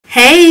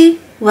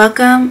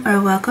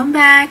Welcome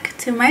back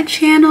to my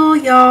channel,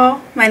 y'all.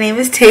 My name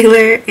is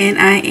Taylor and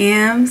I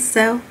am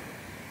so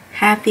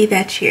happy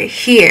that you're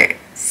here.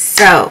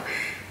 So,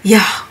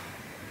 y'all,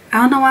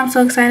 I don't know why I'm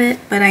so excited,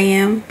 but I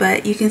am.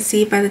 But you can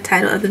see by the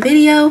title of the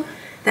video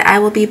that I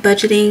will be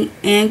budgeting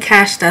and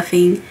cash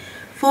stuffing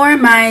for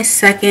my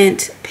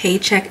second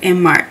paycheck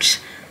in March.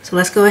 So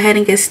let's go ahead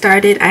and get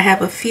started. I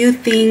have a few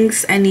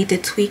things I need to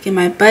tweak in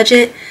my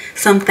budget.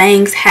 Some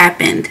things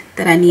happened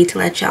that I need to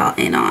let y'all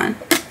in on.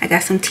 I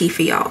got some tea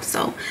for y'all.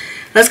 So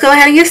let's go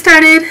ahead and get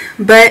started.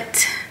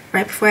 But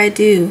right before I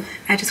do,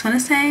 I just want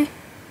to say,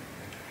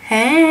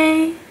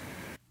 hey.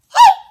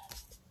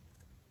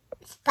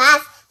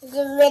 Hi.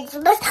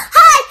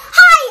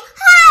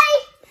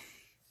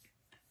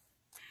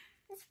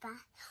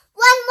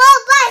 One more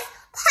bus.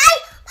 Hi.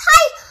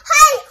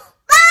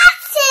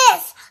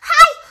 Boxes.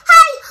 Hi.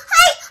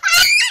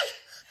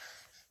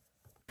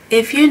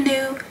 If you're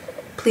new,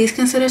 please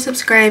consider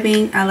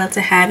subscribing. I'd love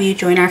to have you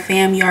join our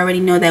fam. You already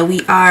know that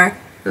we are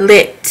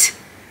lit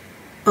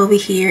over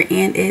here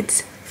and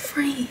it's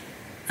free.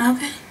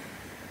 Okay?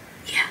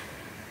 Yeah.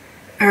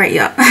 Alright,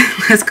 y'all.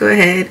 Let's go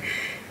ahead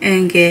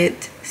and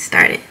get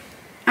started.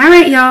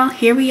 Alright, y'all.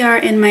 Here we are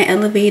in my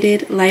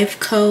Elevated Life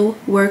Co.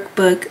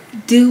 workbook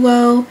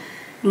duo.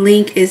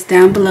 Link is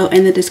down below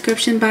in the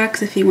description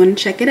box if you want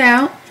to check it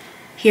out.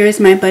 Here is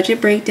my budget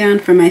breakdown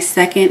for my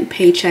second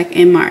paycheck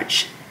in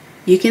March.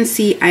 You can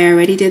see I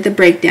already did the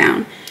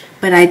breakdown,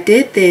 but I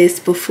did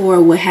this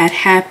before what had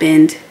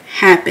happened.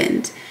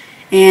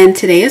 And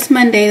today is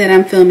Monday that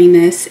I'm filming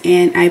this,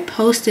 and I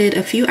posted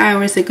a few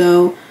hours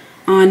ago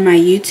on my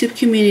YouTube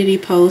community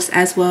post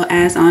as well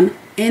as on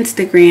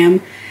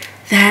Instagram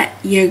that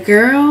your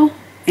girl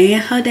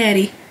and her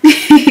daddy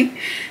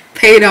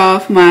paid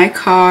off my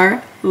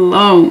car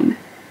loan.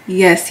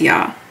 Yes,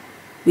 y'all,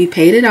 we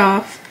paid it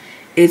off.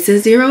 It's a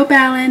zero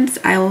balance.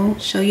 I will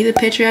show you the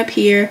picture up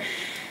here.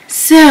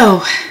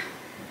 So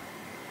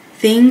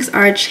things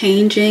are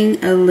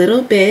changing a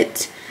little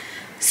bit.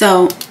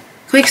 So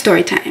quick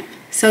story time.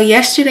 So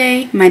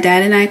yesterday my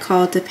dad and I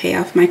called to pay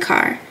off my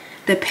car.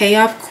 The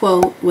payoff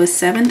quote was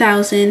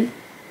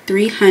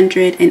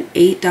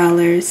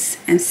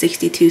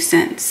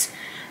 $7,308.62.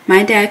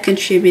 My dad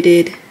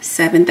contributed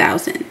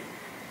 $7,000.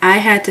 I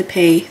had to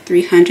pay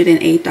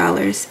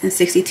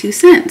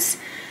 $308.62.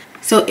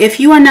 So if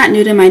you are not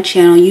new to my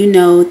channel, you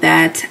know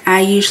that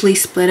I usually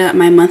split up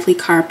my monthly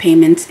car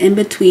payments in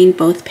between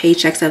both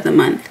paychecks of the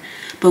month.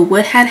 But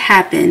what had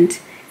happened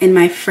in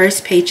my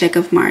first paycheck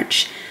of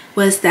March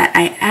was that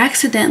I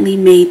accidentally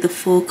made the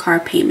full car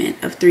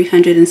payment of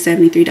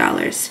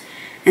 $373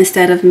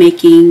 instead of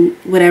making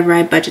whatever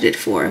I budgeted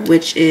for,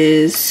 which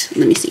is,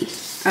 let me see.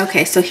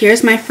 Okay, so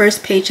here's my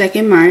first paycheck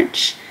in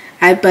March.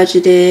 I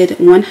budgeted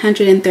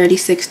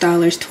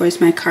 $136 towards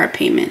my car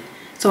payment.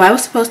 So I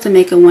was supposed to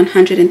make a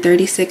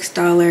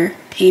 $136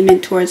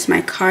 payment towards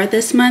my car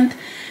this month,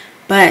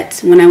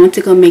 but when I went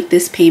to go make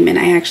this payment,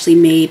 I actually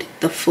made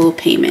the full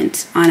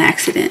payment on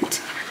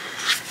accident.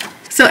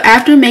 So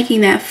after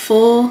making that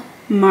full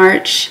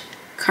March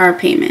car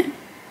payment,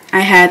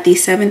 I had the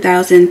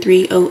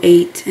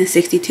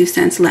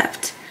 $7,308.62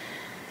 left.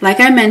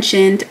 Like I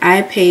mentioned,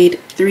 I paid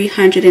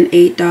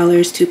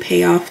 $308 to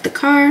pay off the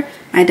car.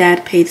 My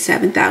dad paid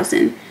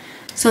 $7,000.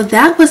 So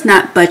that was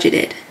not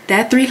budgeted.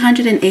 That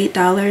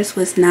 $308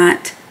 was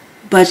not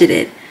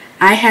budgeted.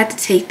 I had to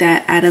take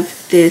that out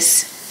of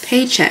this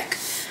paycheck.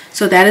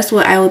 So that is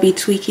what I will be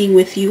tweaking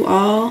with you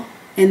all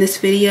in this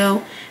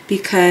video,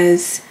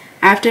 because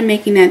after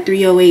making that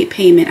 $308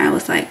 payment, I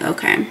was like,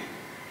 okay,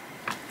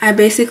 I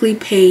basically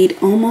paid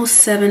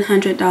almost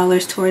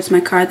 $700 towards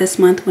my car this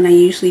month when I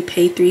usually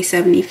pay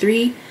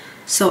 $373.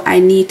 So I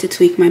need to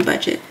tweak my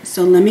budget.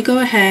 So let me go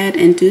ahead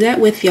and do that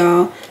with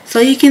y'all so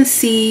you can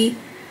see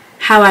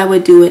how I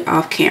would do it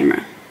off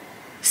camera.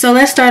 So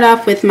let's start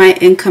off with my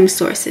income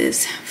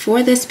sources.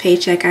 For this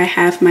paycheck, I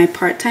have my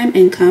part-time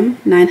income,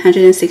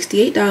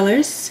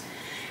 $968,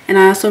 and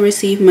I also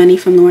receive money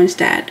from Lauren's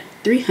dad,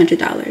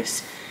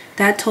 $300.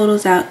 That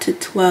totals out to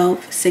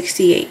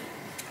 $1,268.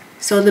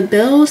 So the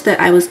bills that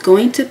I was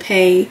going to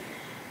pay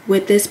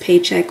with this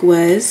paycheck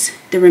was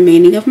the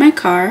remaining of my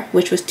car,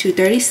 which was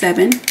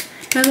 $237,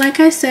 but like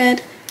I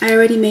said, I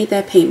already made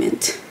that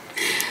payment.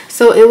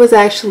 So it was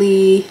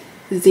actually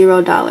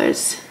 $0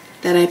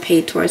 that I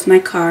paid towards my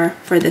car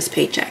for this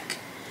paycheck.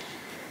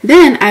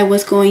 Then I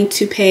was going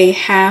to pay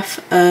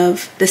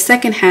the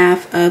second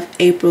half of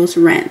April's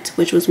rent,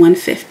 which was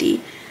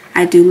 $150.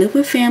 I do live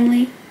with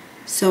family,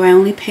 so I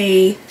only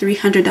pay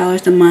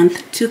 $300 a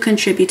month to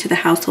contribute to the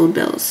household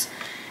bills.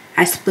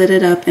 I split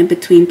it up in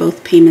between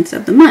both payments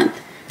of the month,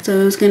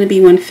 so it was going to be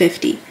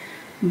 $150.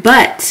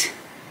 But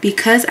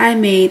because I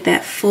made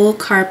that full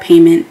car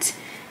payment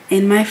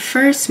in my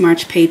first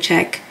March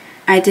paycheck,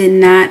 I did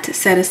not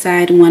set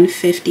aside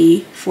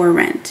 $150 for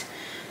rent.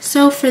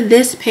 So for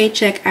this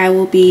paycheck, I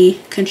will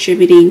be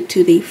contributing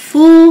to the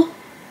full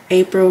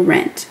April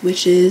rent,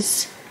 which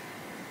is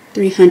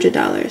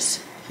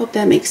 $300. Hope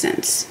that makes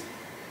sense.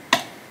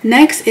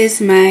 Next is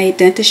my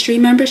dentistry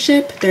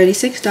membership,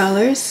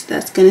 $36.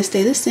 That's going to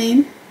stay the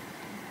same.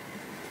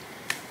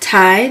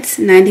 Tithes,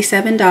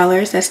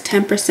 $97. That's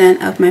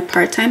 10% of my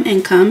part-time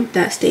income.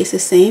 That stays the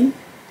same.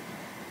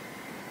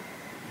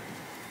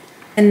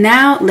 And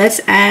now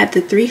let's add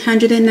the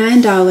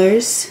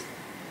 $309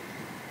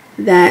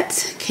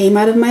 that came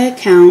out of my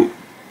account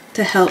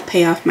to help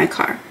pay off my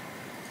car.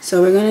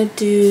 So we're going to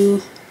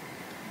do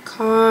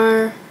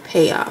car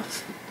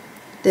payoff.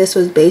 This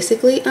was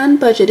basically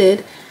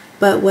unbudgeted,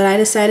 but what I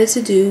decided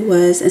to do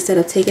was, instead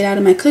of take it out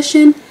of my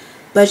cushion,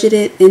 budget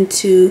it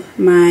into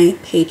my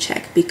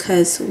paycheck,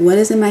 because what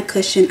is in my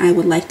cushion, I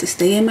would like to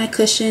stay in my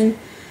cushion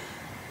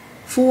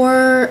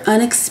for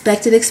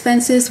unexpected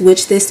expenses,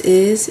 which this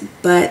is,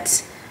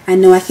 but I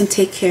know I can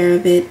take care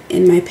of it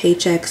in my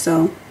paycheck,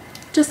 so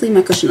just leave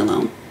my cushion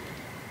alone.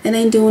 It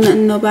ain't doing nothing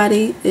to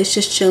nobody, it's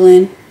just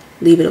chilling,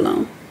 leave it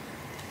alone.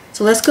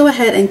 So let's go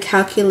ahead and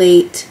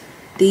calculate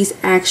these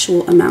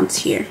actual amounts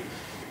here.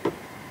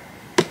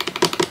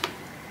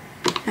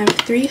 I have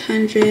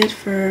 $300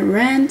 for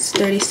rents,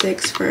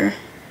 $36 for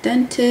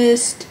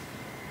dentist,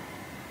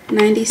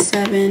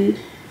 $97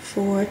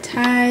 for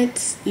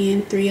tithes,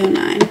 and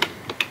 $309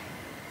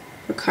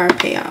 for car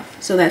payoff.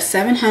 So that's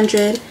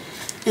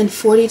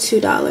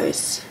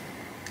 $742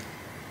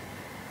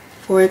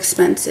 for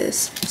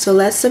expenses. So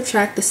let's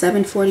subtract the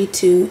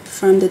 $742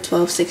 from the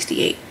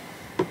 $1268.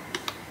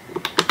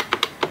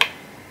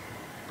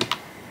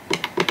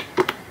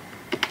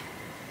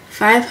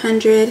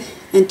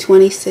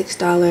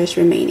 $526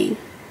 remaining.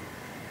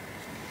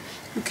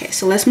 Okay,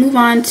 so let's move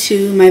on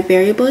to my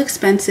variable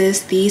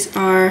expenses. These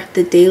are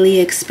the daily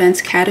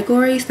expense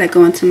categories that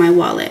go into my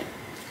wallet.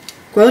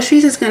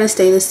 Groceries is going to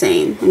stay the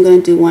same. I'm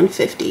going to do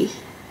 $150.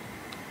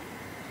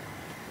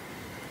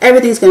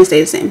 Everything's going to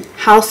stay the same.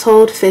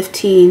 Household,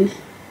 $15.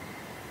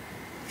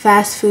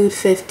 Fast food,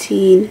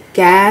 $15.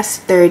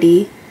 Gas,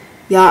 $30.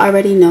 Y'all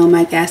already know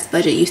my gas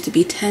budget used to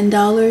be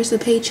 $10 a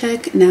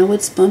paycheck. Now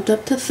it's bumped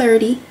up to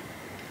 $30.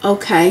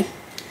 Okay.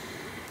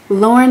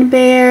 Lauren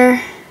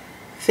Bear,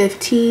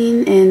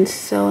 $15, and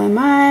so am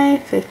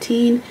I,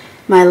 $15.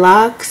 My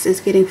locks is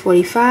getting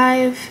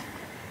 $45.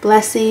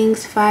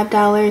 Blessings,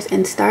 $5,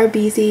 and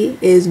Starbeezy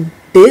is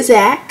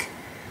Bizak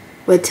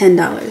with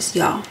 $10.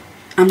 Y'all,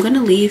 I'm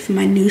gonna leave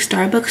my new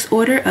Starbucks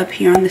order up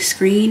here on the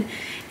screen.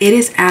 It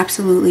is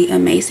absolutely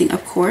amazing.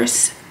 Of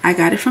course, I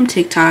got it from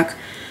TikTok.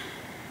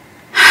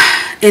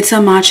 It's a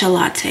matcha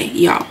latte,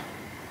 y'all.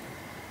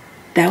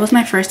 That was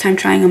my first time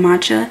trying a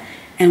matcha,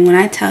 and when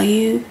I tell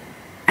you,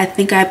 I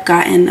think I've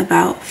gotten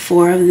about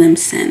 4 of them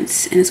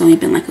since, and it's only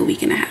been like a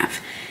week and a half.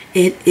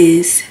 It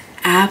is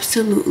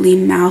absolutely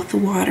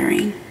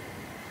mouth-watering.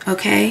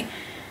 Okay,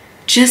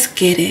 just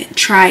get it,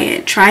 try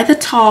it. Try the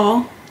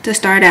tall to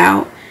start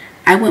out.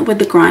 I went with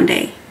the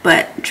grande,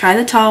 but try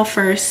the tall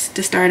first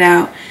to start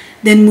out,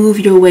 then move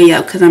your way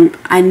up, because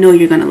I know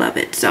you're gonna love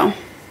it. So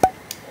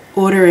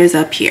order is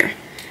up here.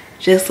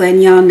 Just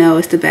letting y'all know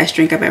it's the best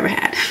drink I've ever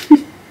had.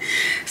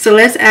 So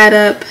let's add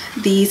up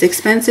these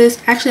expenses.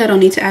 Actually, I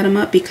don't need to add them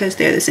up because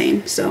they're the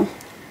same. So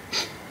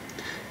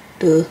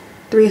the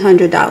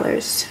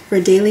 $300 for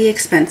daily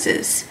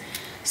expenses.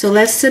 So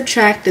let's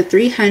subtract the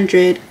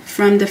 $300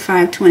 from the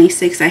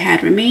 $526 I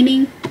had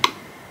remaining.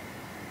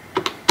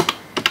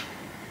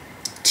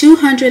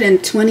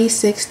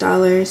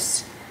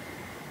 $226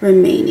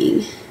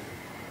 remaining.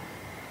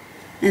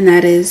 And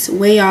that is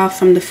way off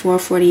from the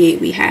 $448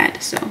 we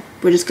had. So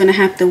we're just gonna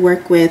have to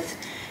work with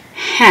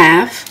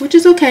half, which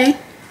is okay.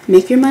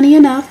 Make your money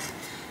enough.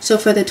 So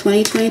for the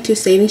 2022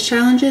 savings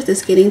challenges,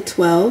 it's getting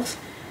 12.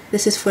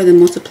 This is for the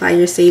multiply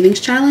your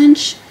savings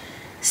challenge.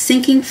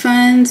 Sinking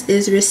funds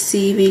is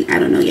receiving, I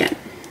don't know yet.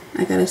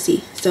 I gotta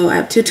see. So I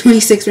have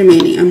 $226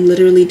 remaining. I'm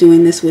literally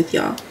doing this with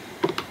y'all.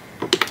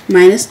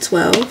 Minus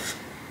 12,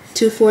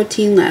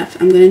 $214 left.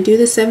 I'm gonna do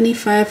the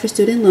 75 for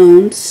student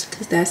loans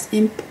because that's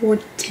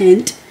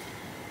important.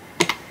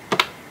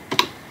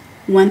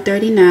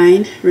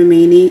 $139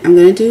 remaining. I'm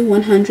gonna do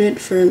 $100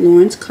 for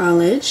Lawrence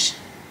College.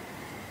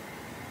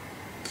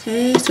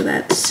 Okay, so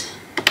that's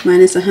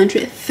minus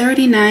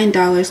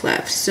 $139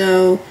 left.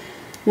 So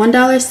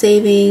 $1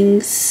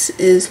 savings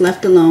is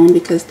left alone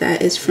because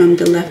that is from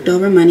the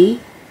leftover money.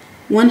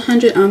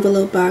 100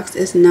 envelope box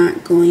is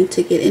not going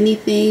to get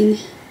anything.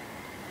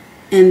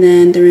 And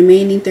then the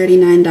remaining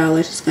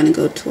 $39 is going to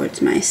go towards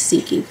my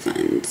sinking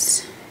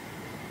funds.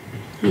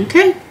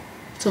 Okay,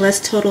 so let's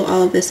total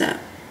all of this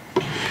up.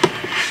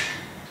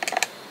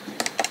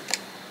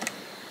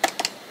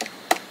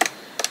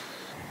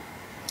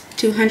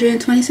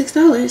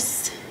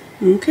 $226.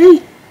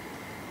 Okay,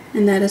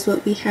 and that is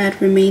what we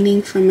had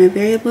remaining from my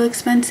variable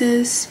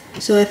expenses.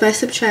 So if I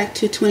subtract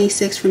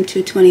 226 from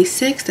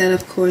 226, that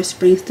of course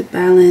brings the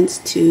balance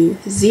to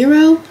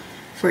 0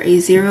 for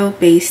a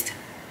zero-based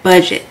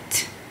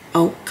budget.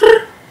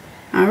 Okay.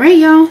 All right,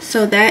 y'all.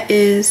 So that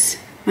is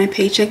my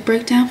paycheck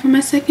breakdown for my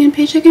second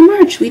paycheck in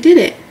March. We did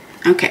it.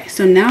 Okay,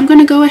 so now I'm going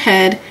to go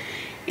ahead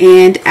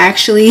and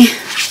actually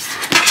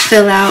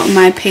fill out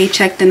my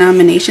paycheck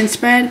denomination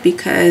spread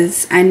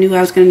because I knew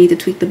I was going to need to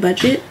tweak the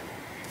budget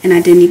and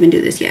I didn't even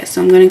do this yet. So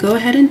I'm going to go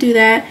ahead and do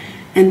that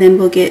and then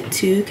we'll get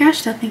to cash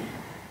stuffing.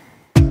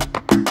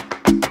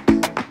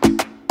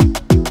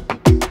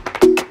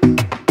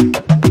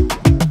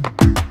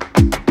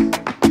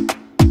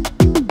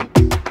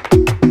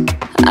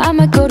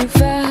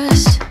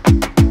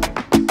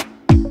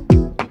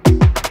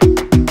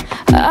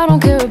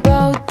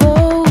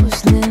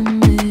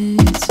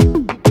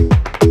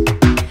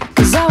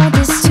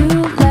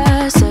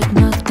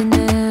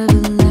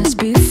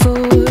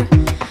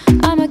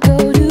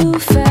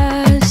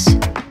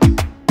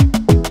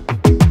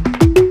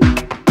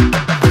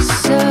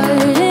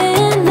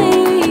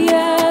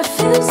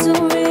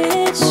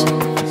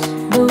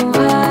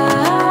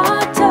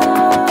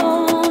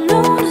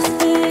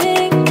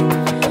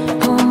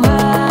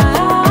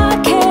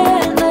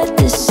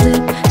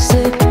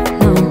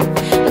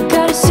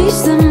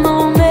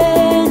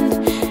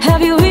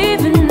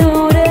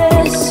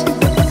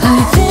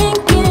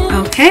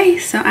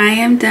 I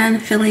am done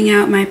filling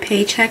out my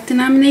paycheck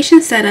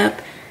denomination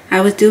setup. I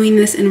was doing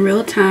this in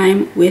real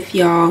time with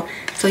y'all,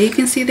 so you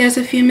can see there's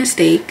a few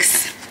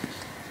mistakes,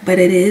 but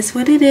it is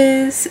what it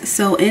is.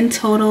 So in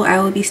total, I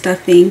will be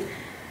stuffing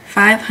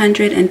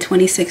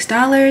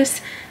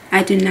 $526.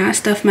 I do not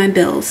stuff my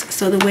bills.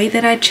 So the way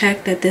that I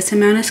check that this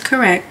amount is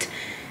correct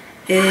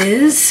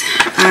is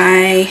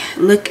I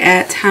look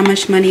at how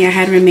much money I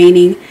had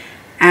remaining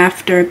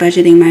after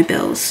budgeting my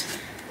bills,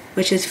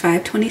 which is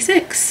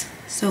 $526.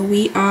 So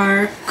we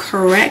are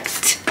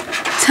correct.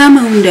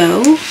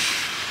 Tamundo.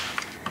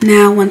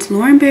 Now, once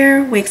Lauren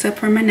Bear wakes up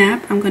from her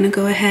nap, I'm going to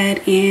go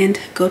ahead and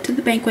go to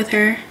the bank with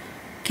her,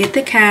 get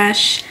the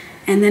cash,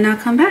 and then I'll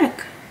come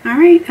back. All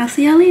right, I'll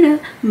see y'all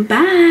later.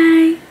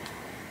 Bye.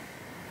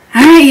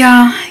 All right,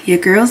 y'all, your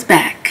girl's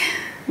back.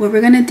 What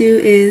we're going to do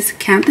is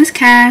count this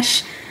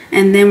cash,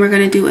 and then we're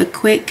going to do a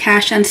quick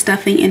cash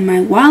unstuffing in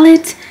my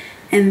wallet,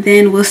 and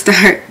then we'll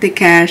start the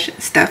cash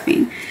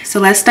stuffing. So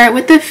let's start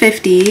with the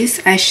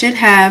 50s. I should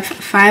have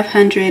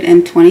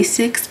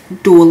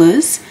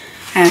 $526.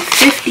 I have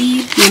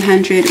 50,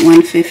 100,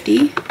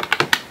 150.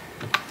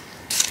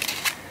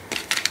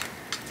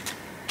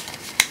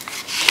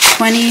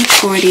 20,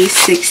 40,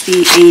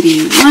 60,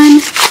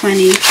 81,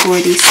 20,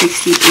 40,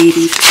 60,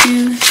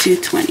 82,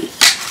 220.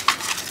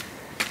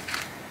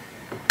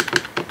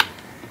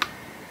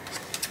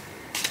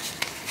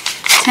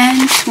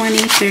 $10,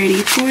 $20, $30,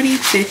 $40,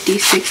 $50,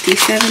 $60,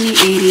 $70,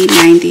 $80,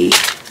 $90,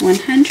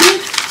 $100.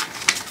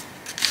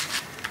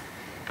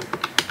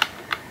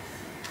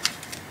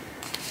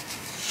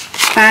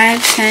 $5,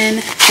 $10,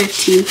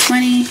 $15,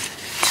 $20,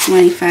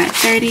 $25,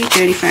 $30,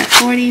 $35,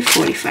 $40,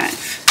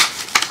 $45.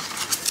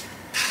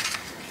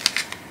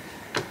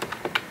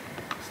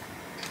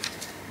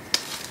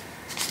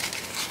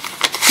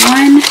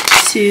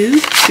 $1, 2,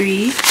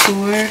 3,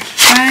 4,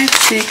 5,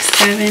 6,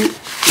 7,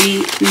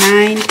 8,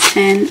 9,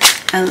 10,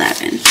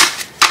 11.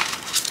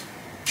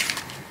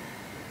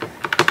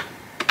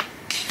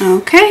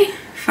 Okay,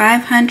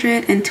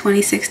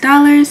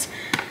 $526.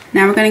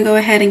 Now we're going to go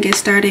ahead and get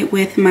started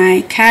with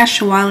my cash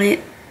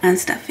wallet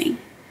unstuffing.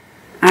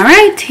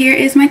 Alright, here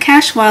is my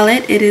cash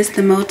wallet. It is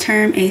the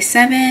Moterm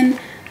A7,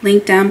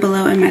 linked down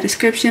below in my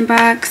description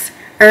box.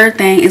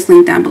 Everything is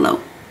linked down below.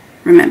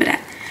 Remember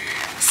that.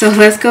 So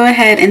let's go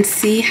ahead and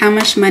see how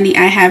much money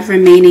I have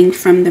remaining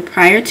from the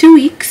prior 2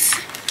 weeks.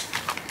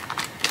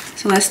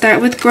 So let's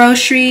start with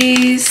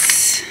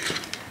groceries.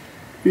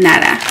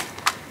 Nada.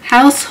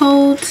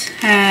 Household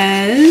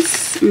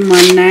has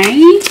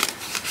money.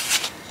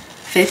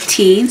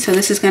 15, so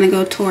this is going to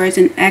go towards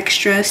an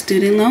extra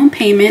student loan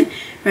payment.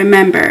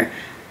 Remember,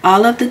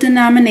 all of the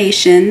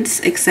denominations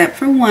except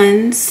for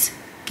ones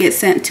get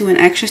sent to an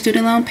extra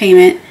student loan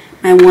payment.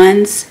 My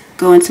ones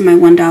go into my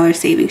 $1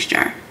 savings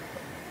jar.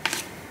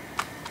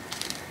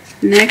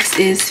 Next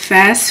is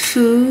fast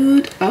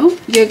food. Oh,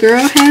 your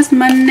girl has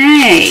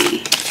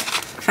money.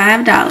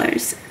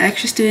 $5,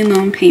 extra student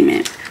loan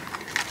payment.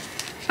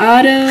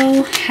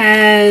 Auto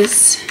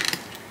has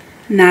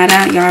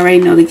nada. You already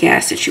know the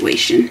gas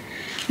situation.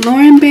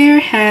 Lauren Bear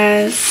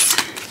has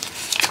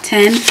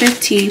 10,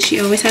 15. She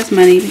always has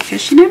money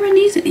because she never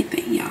needs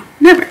anything, y'all.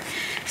 Never.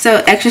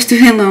 So extra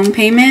student loan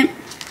payment.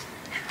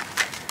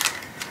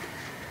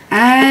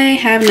 I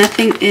have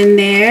nothing in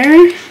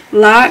there.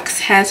 Locks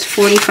has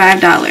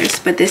 $45,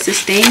 but this is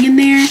staying in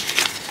there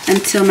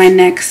until my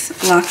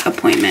next lock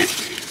appointment.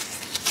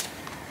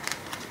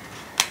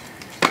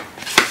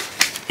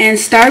 And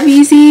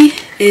Starbeezy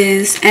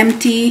is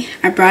empty.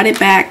 I brought it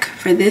back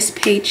for this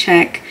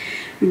paycheck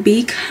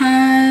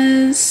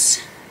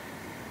because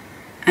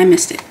I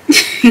missed it.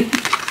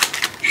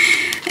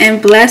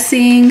 And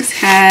Blessings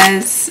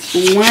has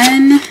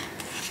 $1,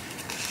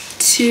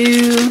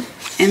 $2,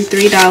 and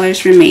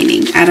 $3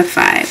 remaining out of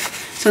 5.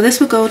 So this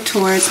will go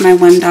towards my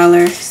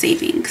 $1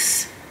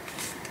 savings.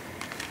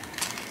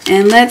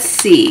 And let's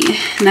see,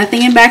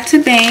 nothing in back to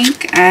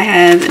bank. I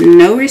have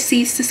no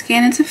receipts to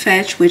scan into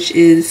Fetch, which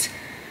is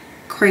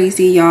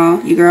crazy,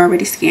 y'all. Your girl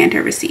already scanned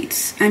her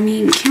receipts. I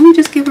mean, can we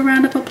just give a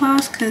round of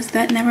applause? Because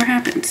that never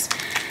happens.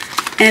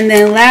 And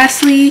then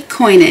lastly,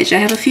 coinage. I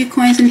have a few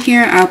coins in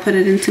here. I'll put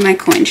it into my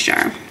coin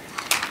jar.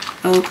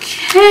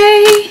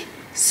 Okay.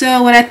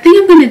 So what I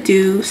think I'm going to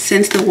do,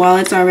 since the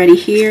wallet's already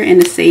here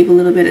and to save a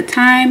little bit of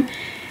time,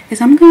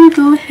 is I'm going to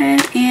go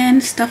ahead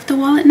and stuff the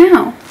wallet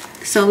now.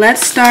 So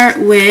let's start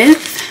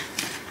with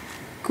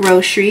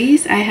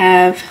groceries. I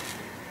have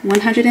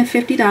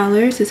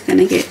 $150. It's going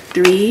to get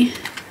 3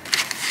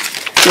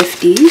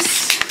 50s.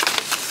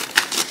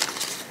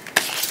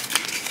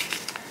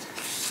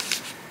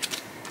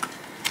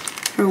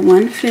 For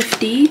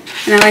 $150.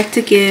 And I like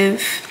to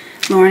give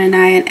Lauren and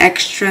I an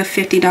extra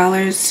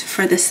 $50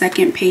 for the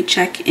second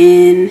paycheck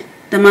in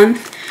the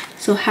month.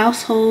 So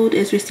household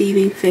is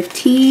receiving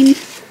 15.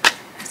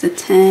 That's a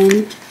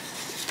 10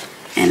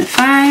 and a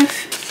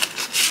 5.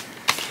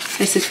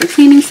 This is for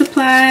cleaning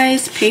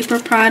supplies, paper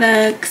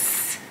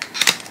products,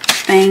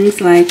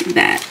 things like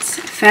that.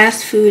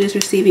 Fast food is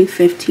receiving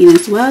 15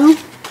 as well.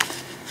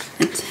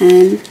 A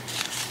 10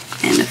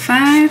 and a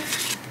 5.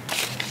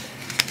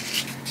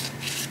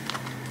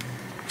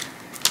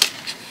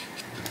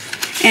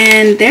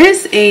 And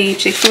there's a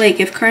Chick-fil-A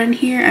gift card in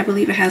here. I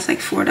believe it has like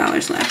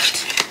 $4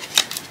 left.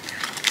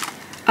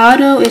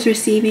 Auto is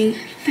receiving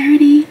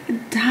 $30.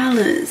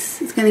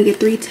 It's gonna get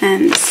 3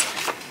 10s.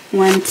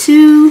 1,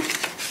 2,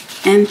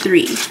 and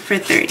 3 for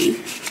 30.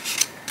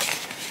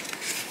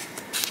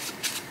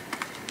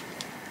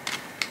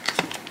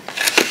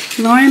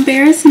 Lauren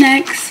Bear is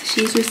next.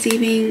 She's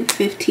receiving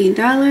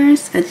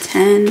 $15, a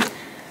 10,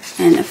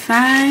 and a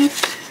 5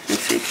 for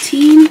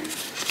 15.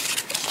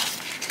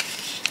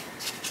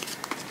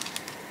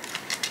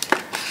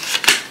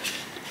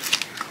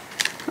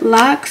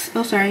 Locks,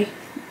 oh sorry,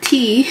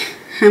 T,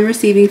 I'm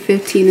receiving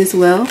 15 as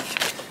well.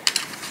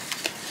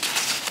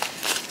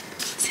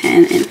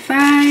 10 and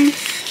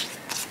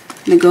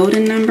 5. The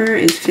golden number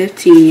is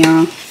 15,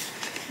 y'all.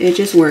 It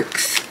just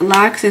works.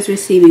 Locks is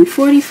receiving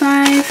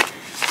 45,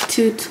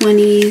 2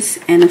 20s,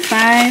 and a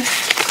 5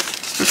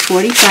 for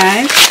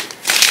 45.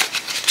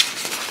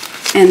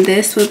 And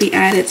this will be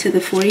added to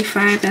the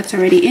 45 that's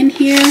already in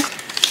here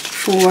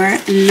for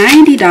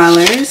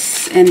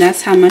 $90. And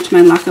that's how much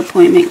my lock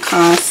appointment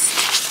costs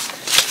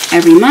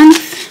every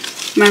month.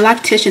 My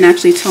loctician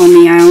actually told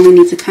me I only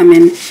need to come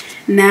in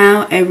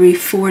now every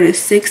 4 to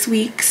 6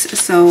 weeks,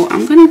 so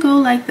I'm gonna go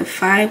like the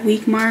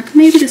 5-week mark,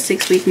 maybe the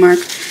 6-week mark,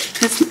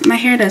 because my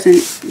hair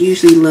doesn't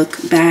usually look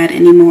bad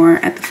anymore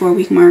at the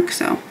 4-week mark.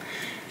 So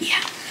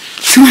yeah,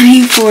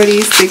 20,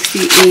 40,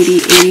 60,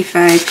 80,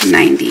 85,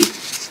 90.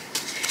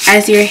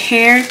 As your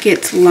hair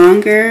gets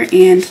longer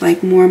and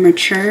like more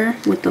mature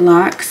with the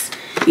locks,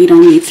 you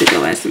don't need to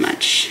go as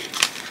much.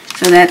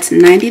 So that's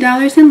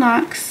 $90 in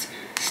locks.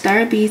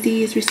 Star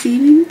Beezy is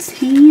receiving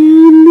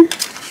 10.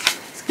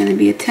 It's going to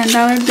be a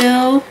 $10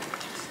 bill.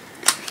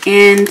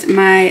 And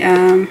my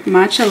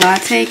matcha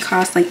latte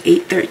costs like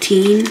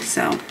 $8.13.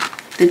 So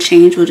the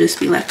change will just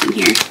be left in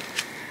here.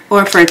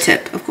 Or for a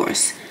tip, of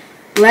course.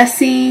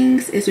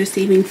 Blessings is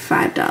receiving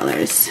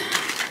 $5.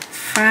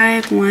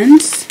 5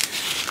 ones.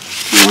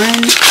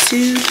 1,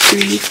 2,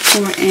 3,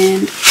 4,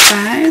 and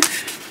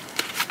 5.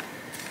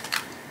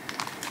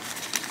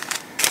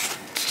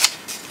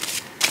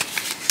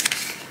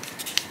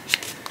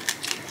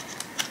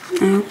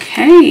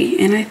 Okay,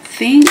 and I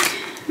think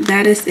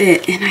that is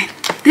it. And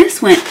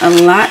this went a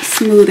lot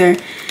smoother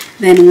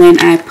than when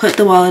I put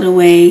the wallet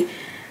away,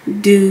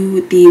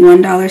 do the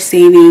 $1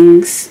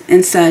 savings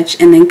and such,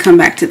 and then come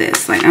back to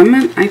this. Like I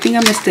think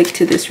I'm gonna stick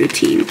to this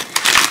routine.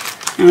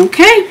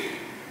 Okay,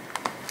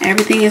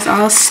 everything is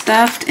all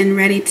stuffed and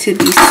ready to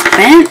be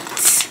spent.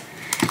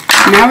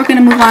 Now we're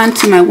gonna move on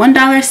to my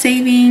 $1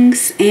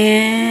 savings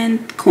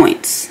and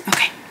coins.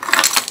 Okay.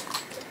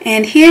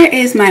 And here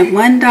is my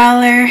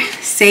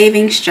 $1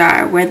 savings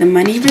jar where the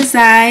money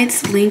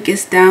resides. Link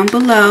is down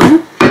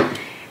below.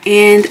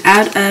 And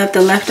out of the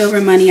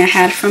leftover money I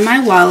had from my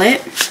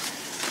wallet,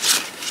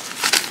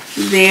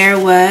 there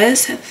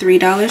was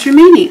 $3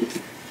 remaining.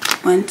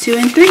 1, 2,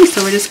 and 3.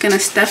 So we're just going to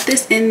stuff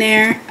this in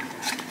there.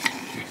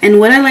 And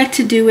what I like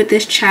to do with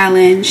this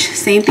challenge,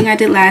 same thing I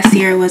did last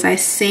year, was I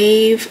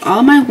save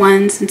all my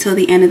ones until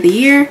the end of the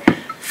year,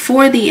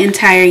 for the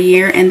entire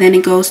year, and then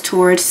it goes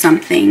towards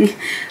something.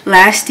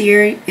 Last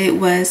year it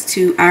was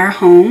to our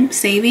home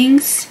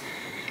savings,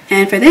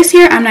 and for this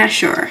year I'm not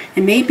sure.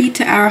 It may be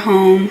to our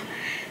home,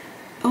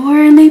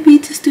 or it may be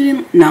to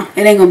student. No,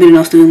 it ain't gonna be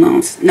no student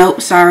loans.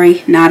 Nope,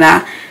 sorry,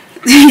 nada.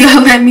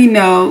 Y'all let me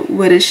know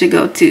what it should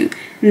go to.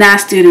 Not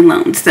student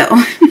loans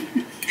though.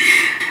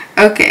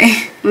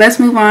 Okay, let's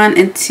move on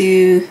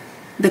into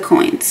the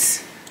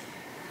coins.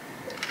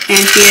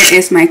 And here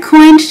is my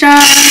coin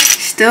jar,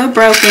 still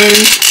broken,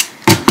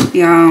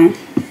 y'all.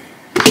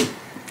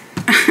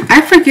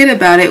 I forget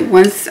about it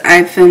once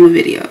I film a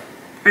video.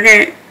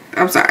 Okay,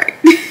 I'm sorry.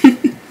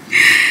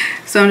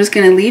 So I'm just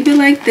gonna leave it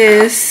like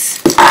this,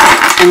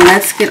 and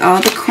let's get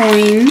all the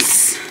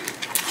coins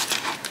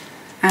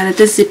out of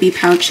the zippy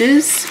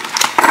pouches.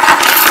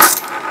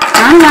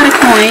 Not a lot of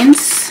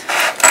coins,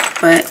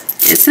 but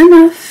it's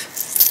enough.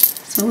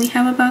 So we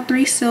have about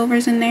 3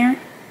 silvers in there.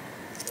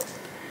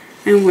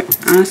 And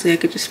honestly, I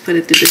could just put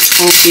it through this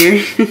hole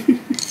here.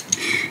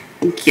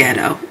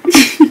 Ghetto.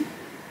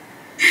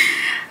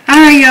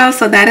 Alright, y'all.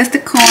 So that is the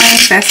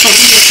coins. That's what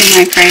we're looking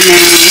like right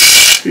now.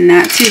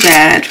 Not too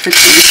bad for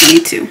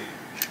 2022.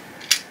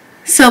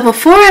 So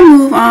before I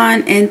move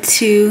on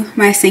into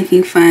my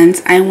sinking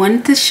funds, I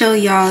wanted to show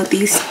y'all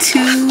these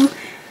 2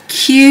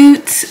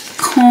 cute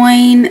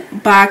coin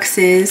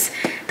boxes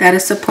that a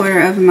supporter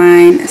of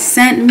mine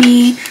sent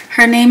me.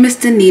 Her name is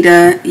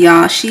Danita,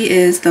 y'all. She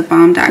is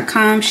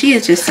thebomb.com. She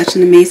is just such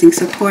an amazing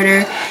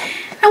supporter.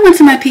 I went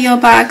to my P.O.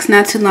 box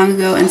not too long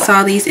ago and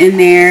saw these in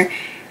there,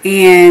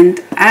 and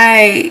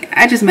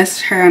I just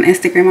messaged her on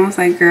Instagram. I was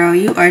like, girl,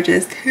 you are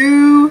just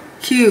too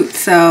cute.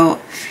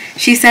 So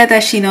she said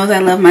that she knows I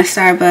love my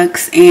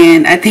Starbucks,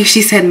 and I think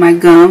she said my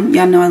gum.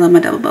 Y'all know I love my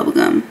double bubble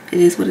gum. It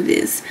is what it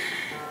is.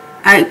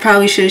 I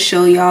probably should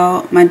show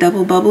y'all my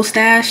double bubble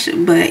stash,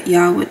 but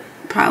y'all would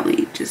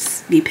probably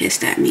just be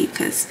pissed at me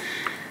because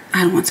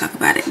I don't want to talk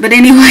about it. But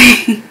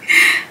anyway,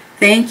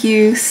 thank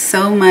you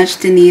so much,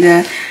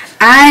 Danita.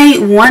 I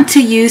want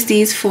to use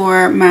these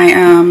for my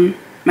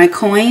my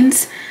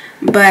coins,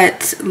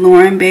 but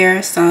Lauren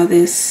Bear saw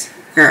this.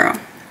 Girl,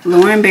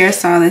 Lauren Bear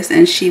saw this,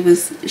 and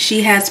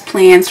she has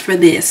plans for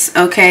this.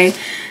 Okay,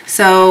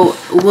 so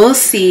we'll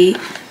see.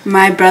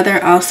 My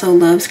brother also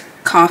loves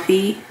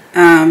coffee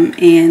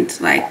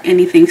and like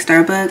anything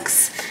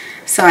Starbucks,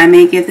 so I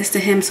may give this to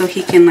him so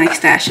he can like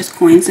stash his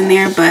coins in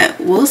there, but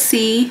we'll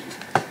see.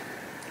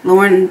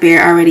 Lauren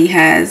Bear already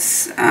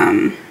has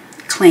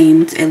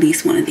claimed at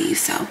least one of these,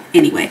 so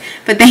anyway,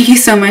 but thank you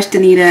so much,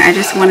 Danita. I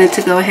just wanted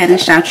to go ahead and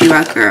shout you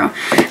out, girl.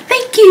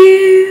 Thank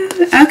you.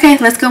 Okay,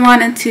 let's go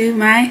on into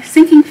my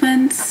sinking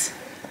funds.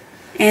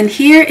 And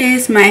here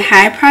is my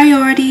high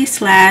priority /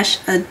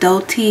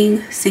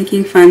 adulting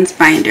sinking funds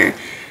binder.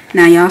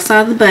 Now y'all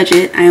saw the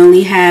budget. I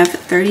only have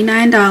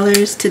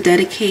 $39 to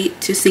dedicate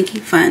to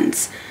sinking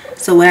funds.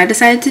 So what I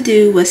decided to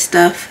do was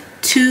stuff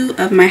 2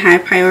 of my high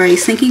priority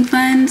sinking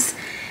funds,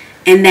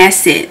 and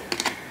that's it.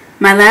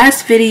 My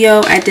last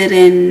video I did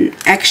an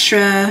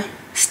extra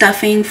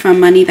stuffing from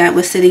money that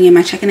was sitting in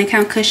my checking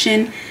account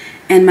cushion,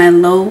 and my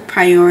low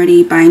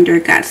priority binder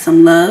got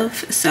some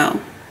love, so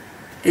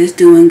it's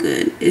doing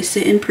good. It's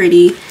sitting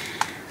pretty.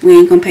 We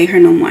ain't gonna pay her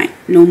no mind.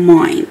 No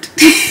mind.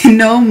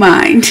 No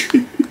mind.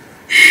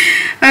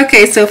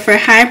 Okay, so for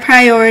high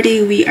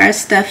priority, we are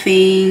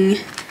stuffing,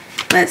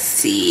 let's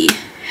see,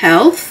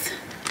 health.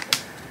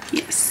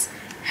 Yes,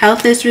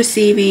 health is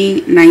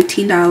receiving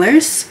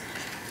 $19.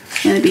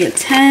 It's gonna be a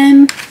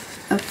 10,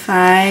 a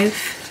 5,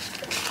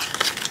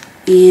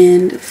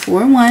 and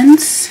 4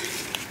 ones.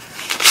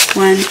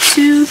 1,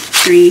 2,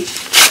 3,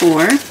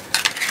 4.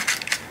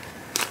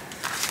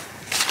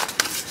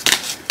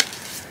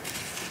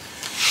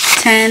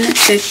 10,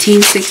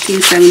 15,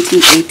 16,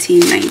 17,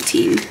 18,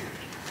 19.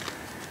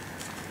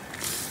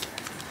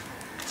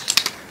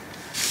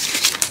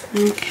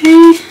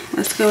 Okay,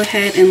 let's go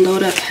ahead and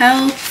load up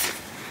health.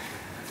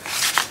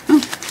 Oh,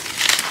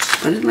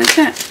 put it like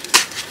that.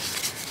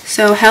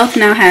 So health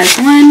now has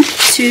 1,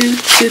 2,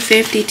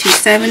 250,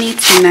 270,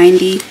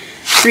 290,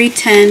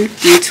 310,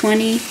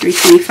 320,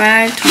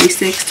 325,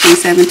 26,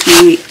 27,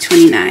 28,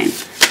 29.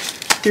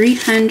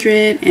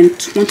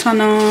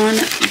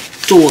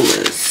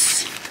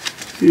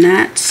 $329.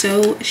 Not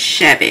so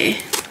shabby.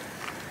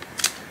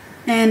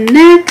 And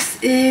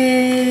next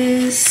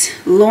is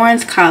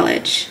Lawrence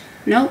College.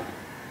 Nope.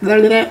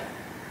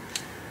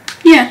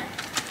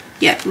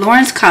 Yeah,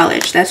 Lawrence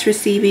College. That's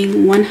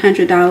receiving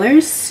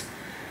 $100.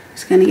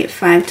 It's gonna get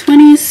 5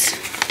 20s.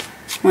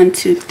 1,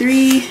 2,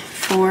 3,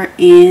 4,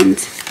 and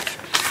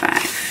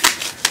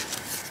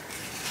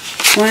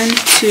 5. 1,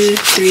 2,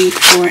 3,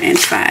 4, and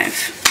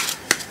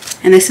 5.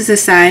 And this is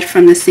aside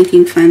from the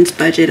sinking funds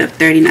budget of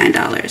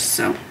 $39.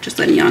 So just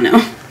letting y'all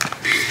know.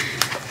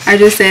 I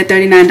just said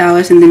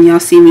 $39 and then y'all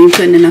see me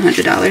putting in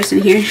 $100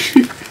 in here.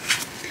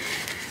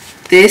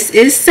 This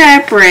is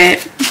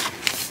separate.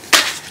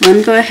 Let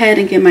me go ahead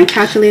and get my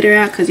calculator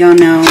out, because y'all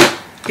know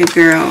your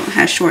girl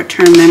has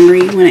short-term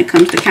memory when it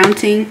comes to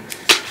counting.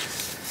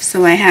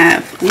 So I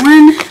have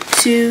 1,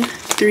 2,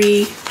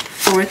 3,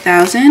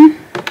 4,000.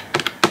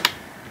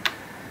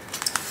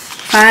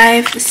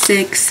 5,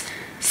 6,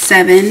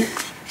 7.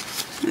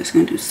 I'm just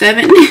going to do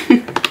 7.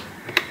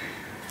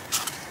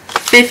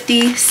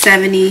 50,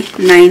 70,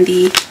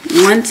 90,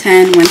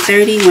 110,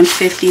 130,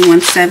 150,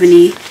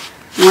 170,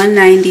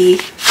 190,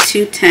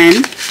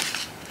 210,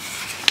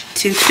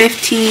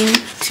 215,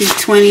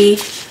 220,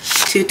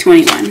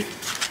 221.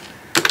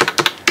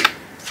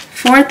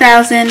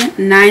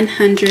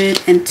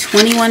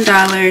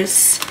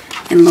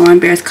 $4,921 in Lauren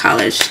Bear's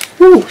college.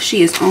 Ooh,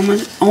 she is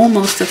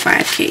almost to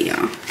 5K,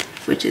 y'all,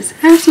 which is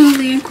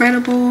absolutely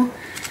incredible.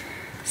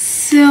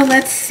 So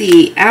let's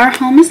see. Our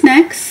home is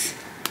next.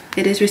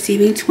 It is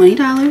receiving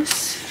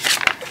 $20.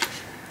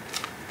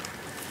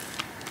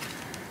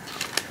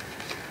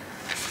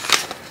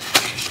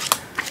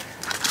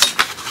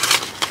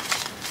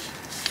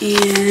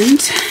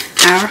 And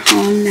our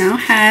home now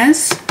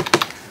has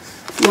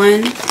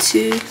 1,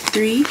 2,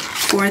 3,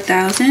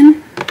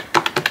 4,000.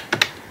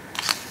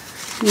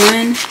 1,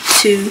 2,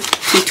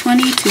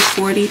 220,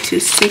 240,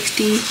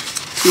 260,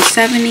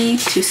 270,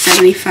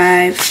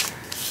 275,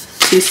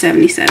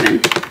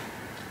 277.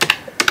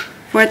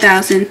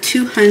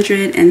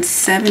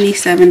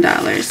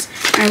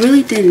 $4,277. I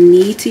really didn't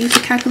need to use a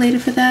calculator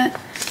for that,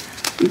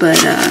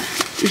 but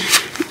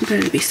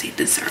better to be safe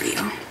than sorry,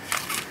 y'all.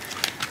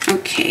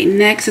 Okay,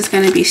 next is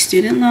going to be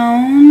student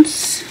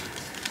loans.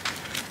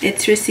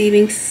 It's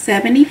receiving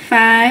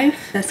 $75.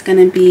 That's going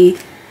to be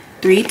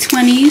 3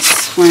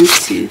 20s. 1,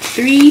 2,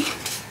 3.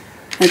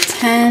 A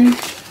 10,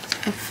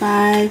 a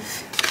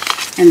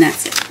 5, and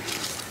that's it.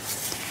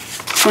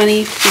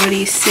 20,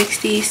 40,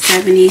 60,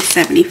 70,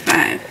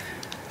 75.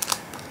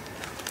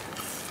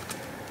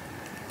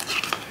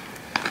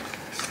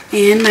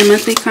 And my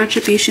monthly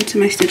contribution to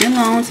my student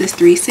loans is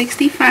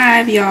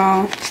 $365,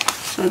 y'all.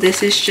 So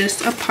this is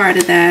just a part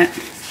of that.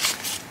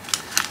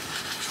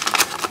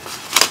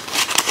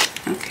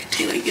 Okay,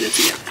 Taylor, get it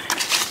together.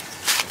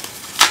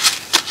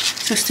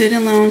 So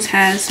student loans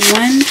has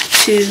 1,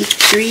 2,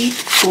 3,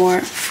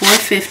 4,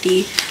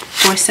 450,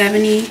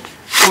 470,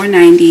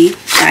 490,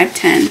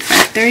 510,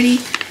 530,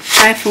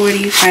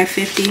 540,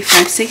 550,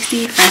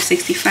 560,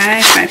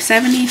 565,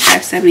 570,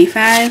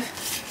 575,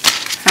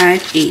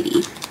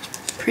 580.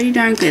 Pretty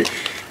darn good.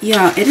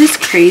 Y'all, it is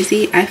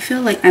crazy. I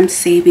feel like I'm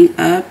saving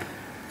up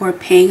or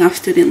paying off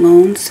student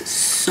loans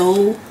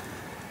so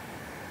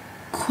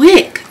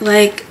quick.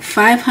 Like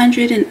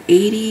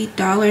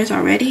 $580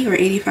 already, or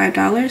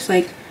 $85.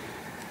 Like,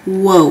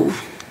 whoa.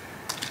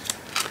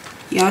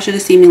 Y'all should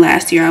have seen me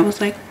last year. I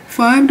was like,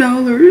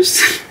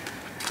 $5.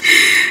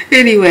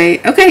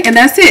 Anyway, okay, and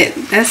that's it.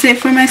 That's it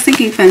for my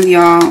sinking funds,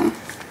 y'all.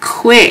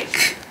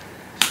 Quick.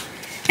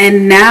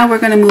 And now we're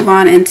going to move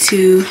on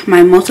into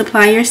my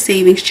Multiply Your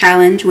Savings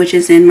Challenge, which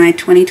is in my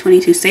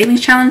 2022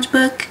 Savings Challenge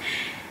book.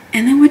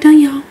 And then we're done,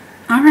 y'all.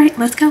 All right,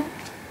 let's go.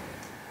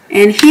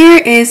 And here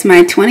is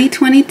my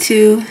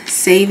 2022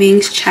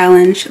 Savings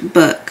Challenge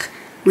book.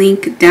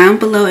 Link down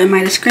below in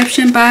my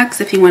description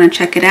box if you want to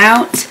check it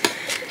out.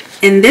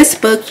 In this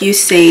book, you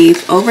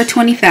save over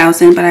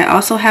 $20,000, but I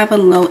also have a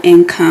low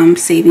income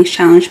savings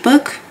challenge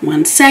book.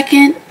 1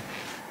 second.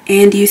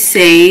 And you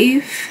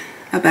save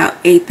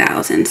about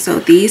 $8,000. So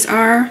these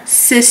are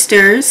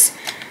sisters,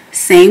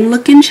 same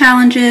looking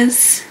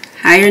challenges,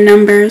 higher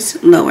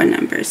numbers, lower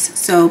numbers.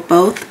 So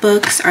both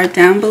books are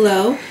down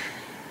below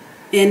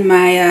in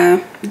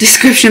my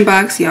description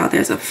box. Y'all,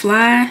 there's a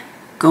fly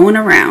going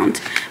around.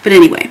 But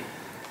anyway,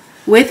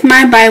 with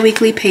my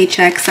bi-weekly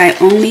paychecks, I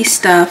only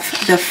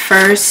stuff the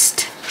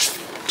first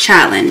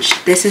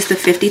challenge. This is the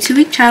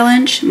 52-week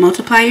challenge,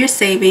 Multiply Your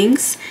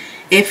Savings.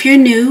 If you're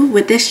new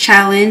with this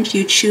challenge,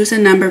 you choose a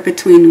number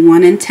between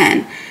 1 and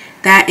 10.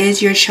 That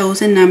is your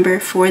chosen number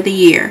for the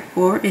year.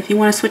 Or if you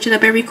want to switch it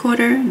up every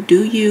quarter,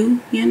 do you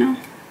know,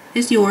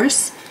 it's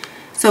yours.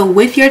 So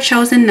with your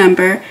chosen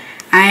number,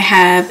 I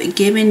have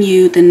given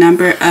you the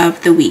number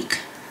of the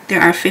week.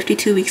 There are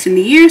 52 weeks in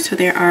the year, so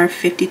there are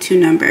 52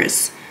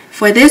 numbers.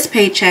 For this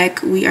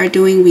paycheck, we are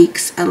doing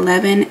weeks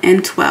 11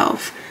 and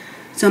 12.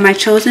 So my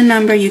chosen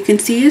number, you can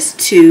see, is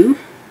 2.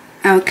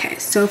 Okay,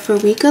 so for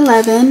week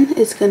 11,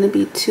 it's going to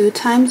be 2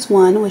 times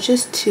 1, which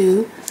is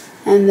 2.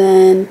 And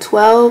then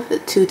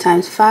 12, 2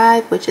 times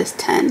 5, which is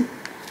 10.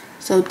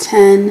 So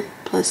 10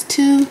 plus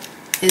 2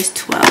 is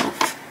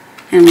 12.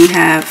 And we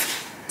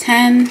have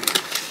 10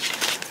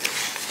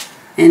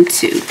 and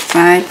 2.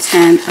 5,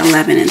 10,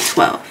 11, and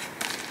 12.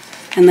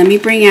 And let me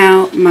bring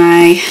out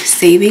my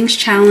savings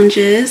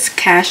challenges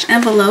cash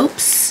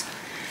envelopes.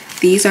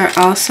 These are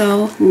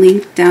also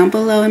linked down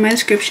below in my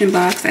description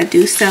box. I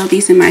do sell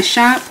these in my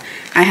shop.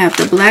 I have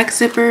the black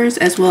zippers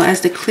as well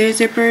as the clear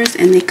zippers,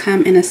 and they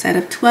come in a set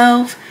of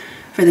 12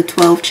 for the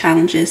 12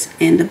 challenges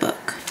in the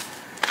book.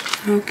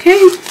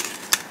 Okay,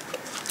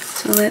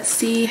 so let's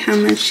see how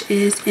much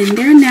is in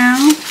there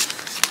now.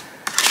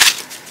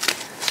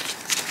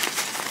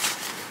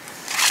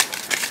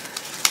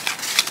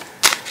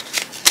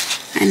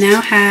 I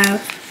now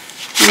have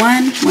 1,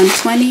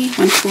 120,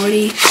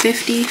 140,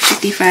 50,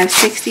 55,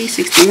 60,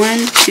 61,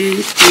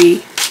 2,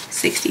 3,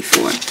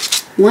 64.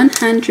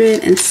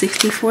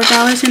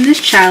 $164 in this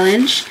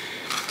challenge.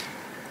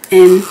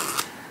 And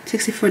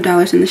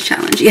 $64 in this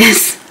challenge,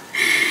 yes.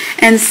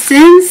 And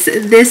since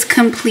this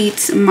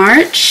completes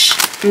March,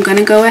 I'm going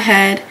to go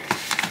ahead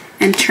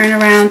and turn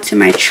around to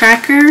my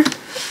tracker.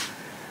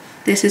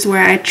 This is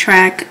where I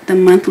track the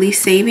monthly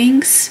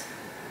savings.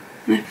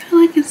 And I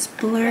feel like it's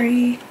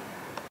blurry.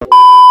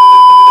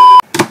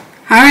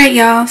 Alright,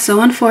 y'all, so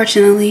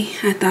unfortunately,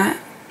 I thought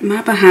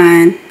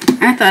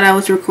I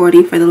was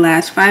recording for the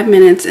last 5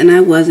 minutes and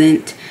I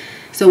wasn't.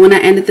 So when I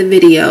ended the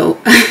video,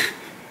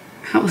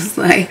 I was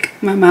like,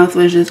 my mouth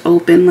was just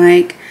open,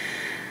 like,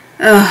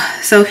 ugh.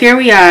 So here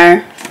we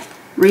are,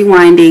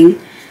 rewinding.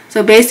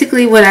 So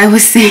basically what I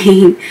was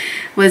saying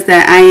was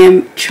that I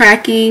am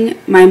tracking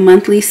my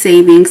monthly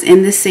savings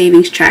in the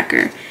savings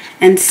tracker.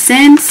 And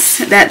since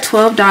that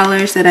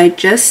 $12 that I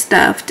just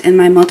stuffed in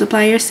my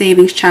Multiply Your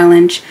Savings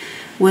Challenge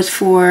was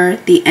for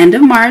the end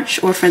of March,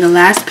 or for the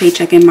last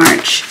paycheck in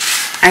March,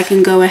 I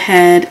can go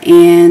ahead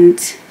and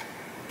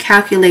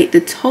calculate the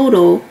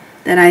total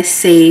that I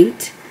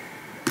saved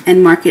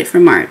and mark it for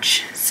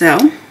March.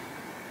 So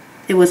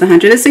it was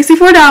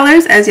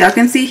 $164, as y'all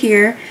can see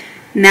here,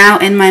 now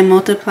in my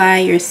Multiply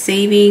Your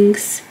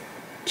Savings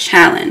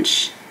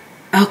Challenge.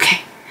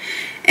 Okay,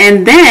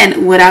 and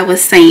then what I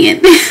was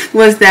saying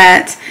was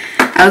that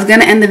I was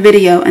gonna end the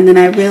video, and then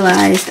I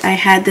realized I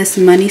had this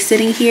money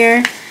sitting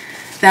here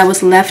that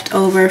was left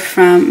over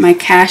from my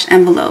cash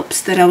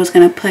envelopes that I was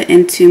going to put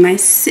into my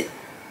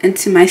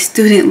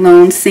student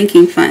loan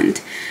sinking fund.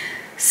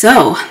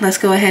 So let's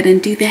go ahead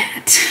and do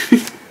that.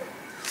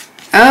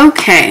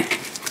 Okay,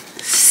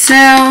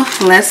 so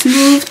let's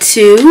move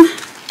to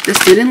the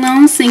student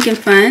loan sinking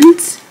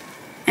fund.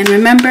 And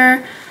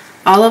remember,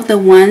 all of the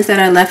ones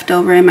that are left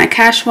over in my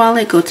cash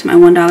wallet go to my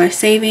 $1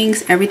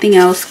 savings. Everything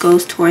else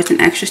goes towards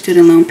an extra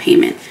student loan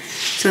payment.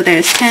 So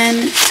there's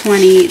 $10,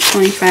 $20,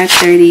 $25,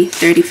 $30,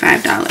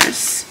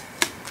 $35.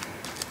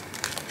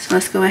 So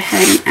let's go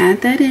ahead and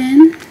add that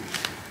in.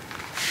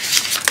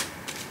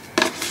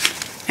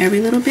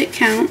 Every little bit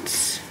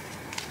counts.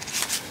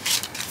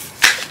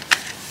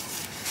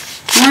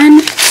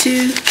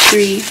 2,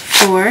 3,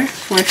 4,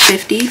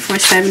 450,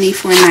 470,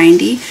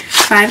 490,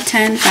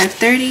 510,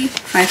 530,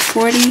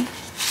 540,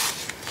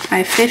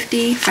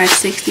 550,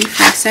 560,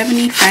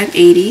 570,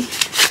 580,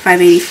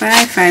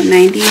 585,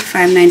 590,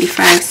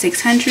 595,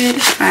 600,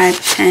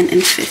 510,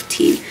 and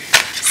 15.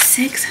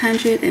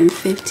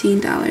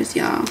 $615,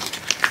 y'all.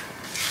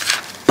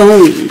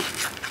 Boom.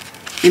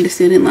 Into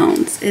student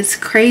loans. It's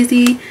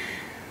crazy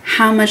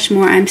how much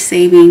more I'm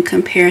saving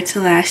compared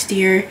to last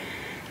year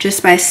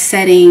just by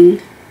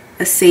setting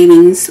a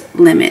savings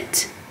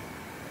limit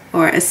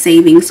or a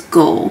savings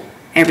goal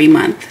every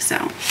month. So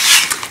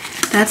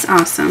that's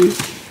awesome.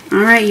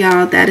 All right,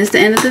 y'all, that is the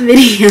end of the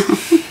video.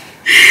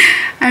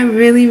 I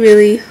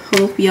really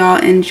hope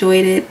y'all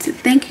enjoyed it.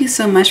 Thank you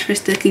so much for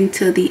sticking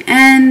to the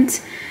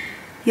end.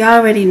 Y'all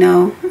already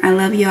know I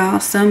love y'all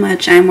so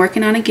much. I'm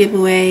working on a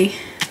giveaway.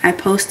 I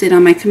posted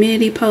on my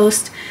community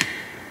post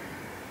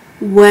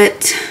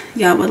what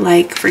y'all would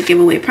like for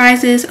giveaway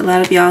prizes. A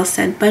lot of y'all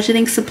said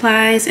budgeting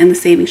supplies and the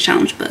savings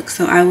challenge book,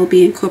 so I will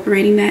be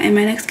incorporating that in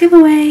my next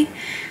giveaway.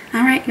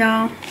 All right,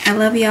 y'all, I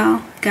love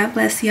y'all. God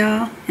bless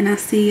y'all, and I'll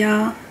see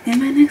y'all in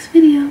my next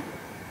video.